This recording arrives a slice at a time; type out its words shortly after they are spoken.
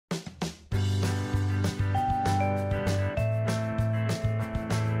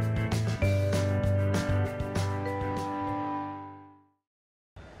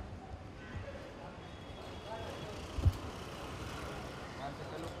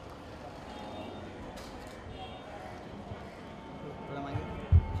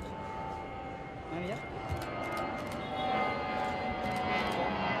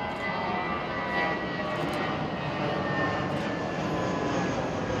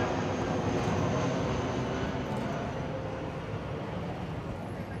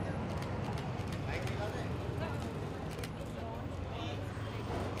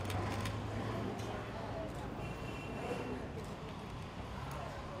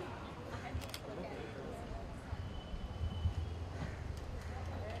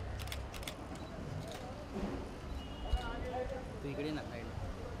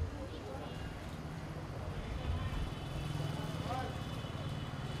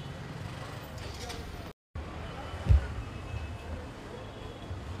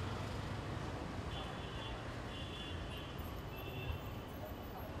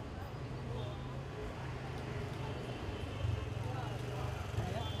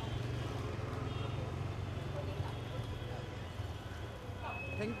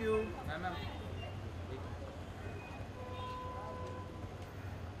Thank you. Ma'am.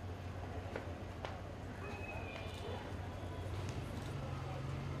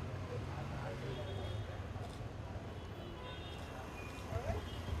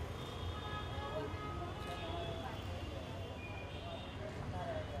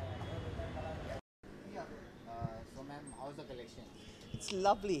 So ma'am, how's the collection? It's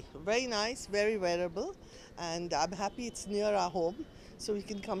lovely, very nice, very wearable, and I'm happy it's near our home, so we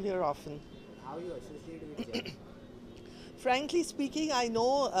can come here often. How you associate with Jhelum? Frankly speaking, I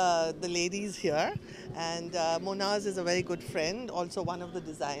know the ladies here, and Monaz is a very good friend, also one of the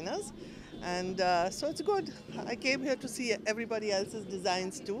designers, and so it's good. I came here to see everybody else's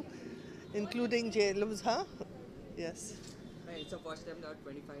designs too, including Jhelum's, huh? Yes. It's the first time that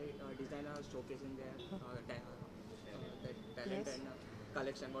 25 designers showcasing their that talent Yes. and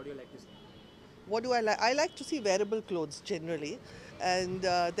collection. What do you like to say? What do I like? I like to see wearable clothes generally, and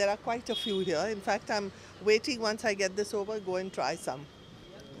there are quite a few here. In fact, I'm waiting once I get this over, go and try some.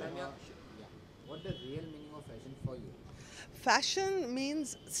 So, Ma'am, yeah. What the real meaning of fashion for you? Fashion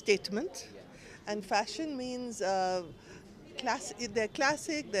means statement, Yeah. and fashion means they're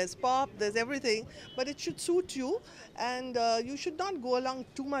classic, there's pop, there's everything, but it should suit you, and you should not go along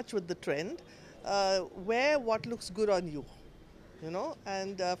too much with the trend. Wear what looks good on you.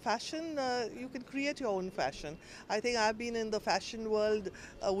 And fashion, you can create your own fashion. I think I've been in the fashion world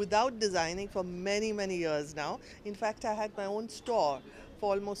without designing for many, many years now. In fact, I had my own store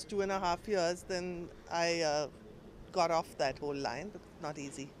for almost 2.5 years. Then I got off that whole line, but not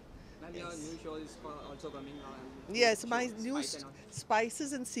easy. ma'am, your Yes. new show is also coming food Yes, show, my new spice and all.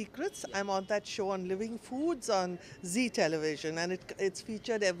 Spices and Secrets. Yeah. I'm on that show on Living Foods on Z Television, and it's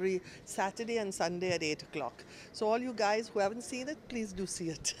featured every Saturday and Sunday at 8 o'clock. So, all you guys who haven't seen it, please do see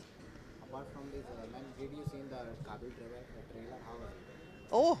it. Apart from this, ma'am, did you see the Kabil trailer? How was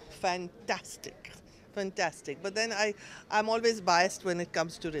it? Oh, fantastic. Fantastic. But then I'm always biased when it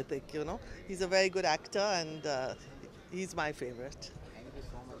comes to Ritik. He's a very good actor, and he's my favorite. Thank you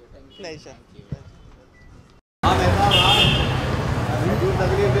so much. Thank you. Pleasure. Thank you.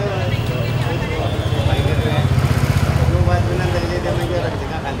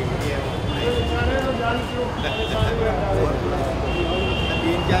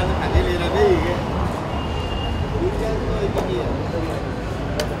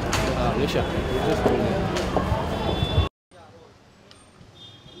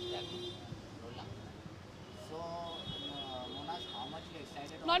 So, Monas, how much you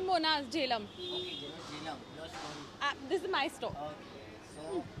excited? Not Mona's, Jhelum. Okay, Jhelum, your story. This is my store. Okay,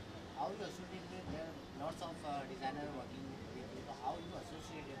 so how you associate with there? Lots of designer working with you. So how you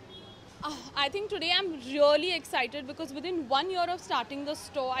associate it? I think today I'm really excited because within 1 year of starting the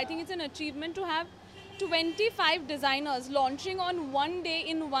store, I think it's an achievement to have 25 designers launching on one day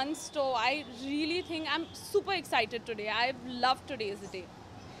in one store. I really think I'm super excited today. I've loved today's day.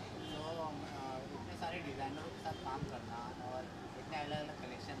 So इतने सारे डिजाइनरों के साथ काम करना और इतने अलग अलग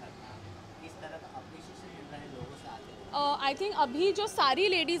कलेक्शन रखना किस तरह का अप्रिशिएशन मिल रहा है लोगों से आते हैं I think अभी जो सारी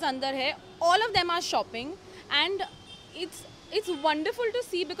ladies अंदर है, all of them are shopping, and it's wonderful to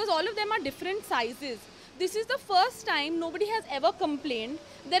see because all of them are different sizes. This is the first time nobody has ever complained.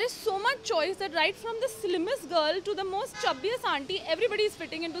 There is so much choice that right from the slimmest girl to the most chubbiest auntie, everybody is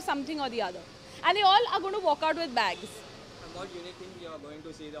fitting into something or the other. And they all are going to walk out with bags. And what unique thing you are going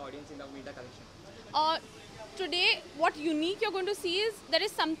to see the audience in the winter collection? Today, what unique you're going to see is there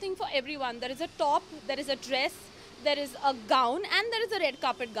is something for everyone. There is a top, there is a dress, there is a gown, and there is a red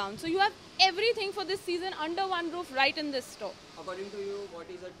carpet gown. So you have everything for this season under one roof right in this store. According to you, what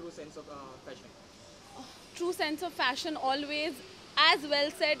is the true sense of fashion? True sense of fashion always, as well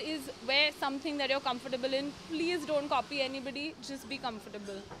said, is wear something that you're comfortable in. Please don't copy anybody, just be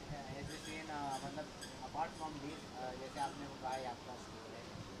comfortable. As scene मतलब apart from this जैसे आपने कहा है आपका store है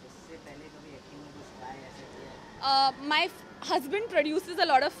इससे पहले कभी एक्टिंग में कुछ ट्राई ऐसे किया My husband produces a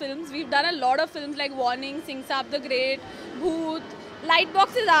lot of films. We've done a lot of films like Warning, Sing Saab the Great, Bhoot.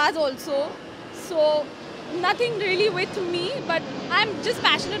 Lightbox is ours also. So nothing really with me, but I'm just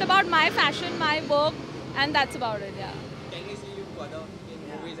passionate about my fashion, my work, and that's about it, yeah. Can we see you further in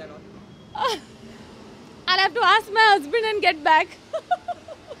movies and all? I'll have to ask my husband and get back.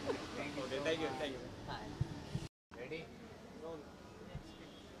 Okay, thank you, thank you. Ready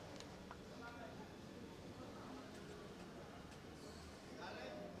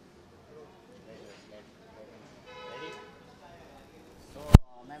ready so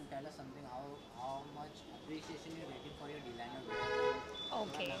ma'am tell us something how much appreciation you rated for your designer wear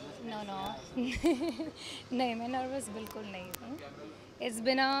okay no no नहीं मैं nervous बिल्कुल नहीं हूँ it's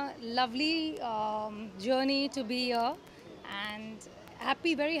been a lovely journey to be here and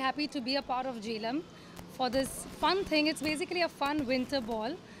happy, very happy to be a part of Jhelum for this fun thing. It's basically a fun winter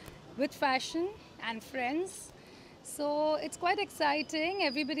ball with fashion and friends. So it's quite exciting.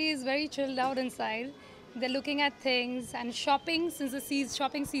 Everybody is very chilled out inside. They're looking at things and shopping since the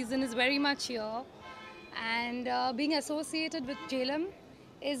shopping season is very much here. And being associated with Jhelum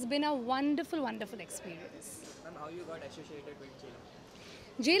has been a wonderful, wonderful experience. Ma'am, how you got associated with Jhelum?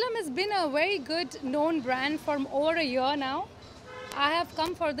 Jhelum has been a very good known brand for over a year now. I have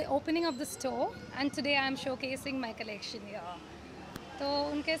come for the opening of the store and today I am showcasing my collection here. तो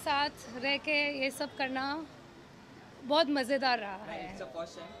उनके साथ रह के ये सब करना बहुत मज़ेदार रहा है. It's the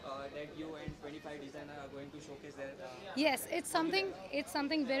first time that you and 25 designers are going to showcase their. Yes, it's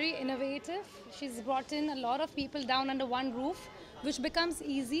something very innovative. She's brought in a lot of people down under one roof, which becomes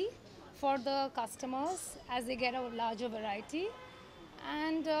easy for the customers as they get a larger variety,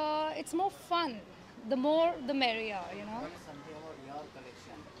 and it's more fun. The more, the merrier, you know. What is something about your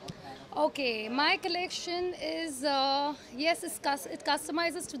collection? What kind of Okay, my collection is yes, it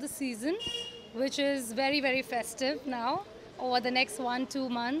customizes to the season, which is very, very festive now over the next 1-2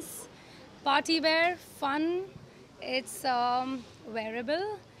 months. Party wear, fun, it's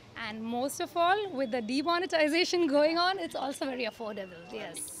wearable, and most of all, with the demonetization going on, it's also very affordable.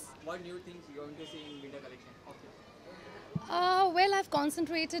 Yes. What new things you are going to see in winter collection? Okay. Well, I've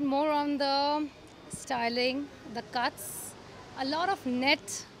concentrated more on the styling, the cuts, a lot of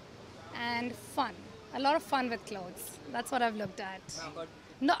net and fun. A lot of fun with clothes. That's what I've looked at. But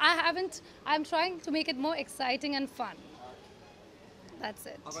No, I haven't. I'm trying to make it more exciting and fun. That's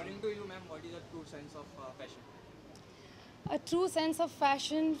it. according to you, ma'am, what is the true sense of fashion? A true sense of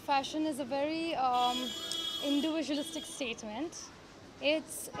fashion. Fashion is a very individualistic statement.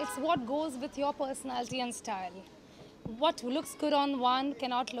 It's what goes with your personality and style. What looks good on one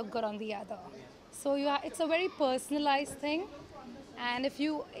cannot look good on the other. So it's a very personalized thing. And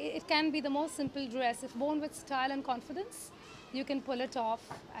it can be the most simple dress. If worn with style and confidence, you can pull it off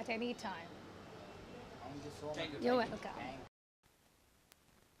at any time. thank you so much. You're welcome. Thank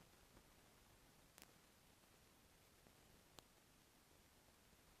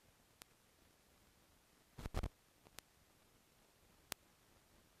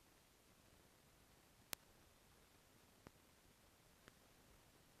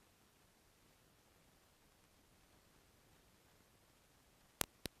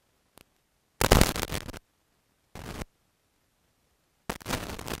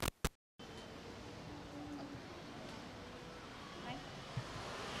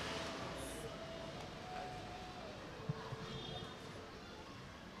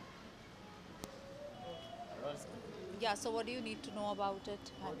Yeah, so what do you need to know about it?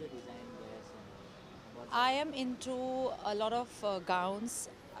 how do you design this and what I am into a lot of gowns.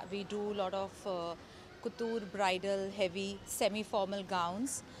 We do a lot of couture, bridal, heavy, semi-formal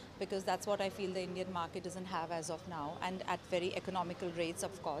gowns because that's what I feel the Indian market doesn't have as of now, and at very economical rates,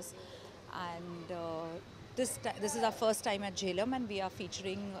 of course. And this is our first time at Jhelum, and we are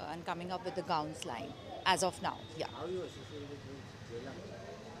featuring and coming up with the gowns line as of now. Yeah. how you associate it with Jhelum?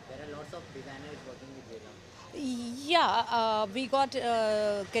 There are lots of designers working with Jhelum. Yeah, we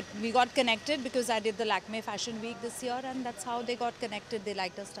got connected because I did the Lakme Fashion Week this year, and that's how they got connected. They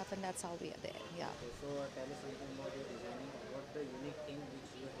liked our stuff, and that's how we are there. Yeah. Okay, so tell us something about your designing. What's the unique thing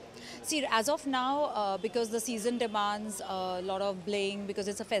which you are having? See, as of now, because the season demands a lot of bling, because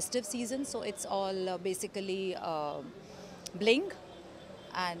it's a festive season, so it's all basically bling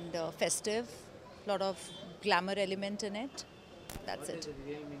and festive, lot of glamour element in it. That's What is it.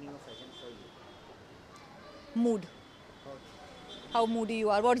 the real meaning of fashion for you? Mood. How moody you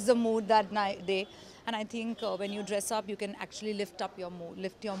are. What's the mood that day? And I think when you dress up, you can actually lift your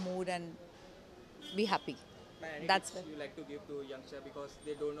mood, and be happy. Ma'am, any That's tips you like to give to youngsters because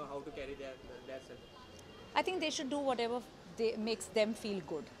they don't know how to carry their self? I think they should do whatever makes them feel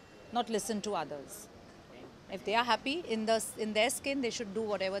good, not listen to others. If they are happy in their skin, they should do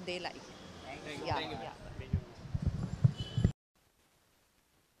whatever they like. Thank you. Yeah, Thank you. yeah.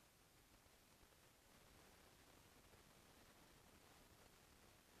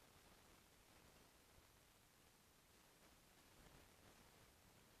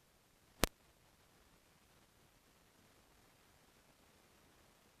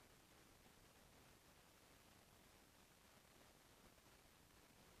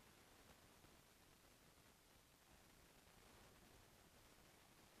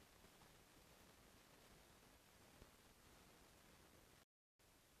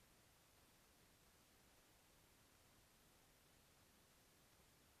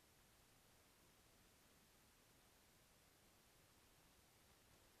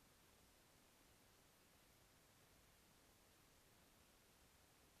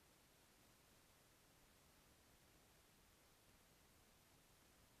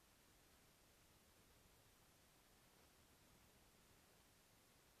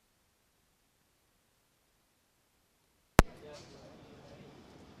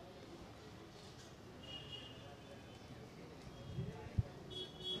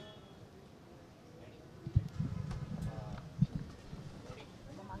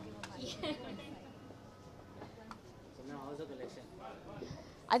 So now how's the collection?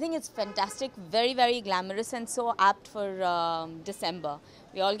 I think it's fantastic, very, very glamorous and so apt for December.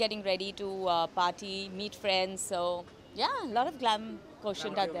 We're all getting ready to party, meet friends. So, yeah, a lot of glam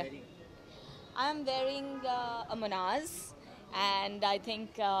quotient out there. I'm wearing a Manaz, and I think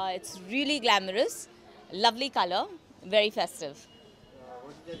it's really glamorous, lovely color, very festive.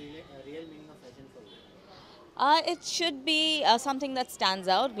 What is the real meaning of fashion for you? It should be something that stands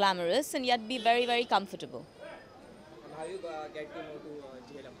out, glamorous, and yet be very, very comfortable. And how you get to know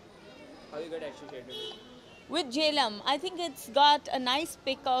to Jhelum? How you get associated with it? With Jhelum, I think it's got a nice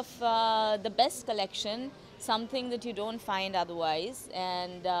pick of the best collection, something that you don't find otherwise,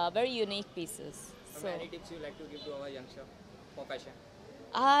 and very unique pieces. So, Any tips you like to give to our youngster for fashion?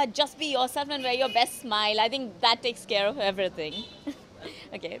 just be yourself and wear your best smile. I think that takes care of everything.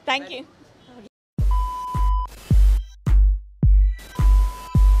 Okay, thank you.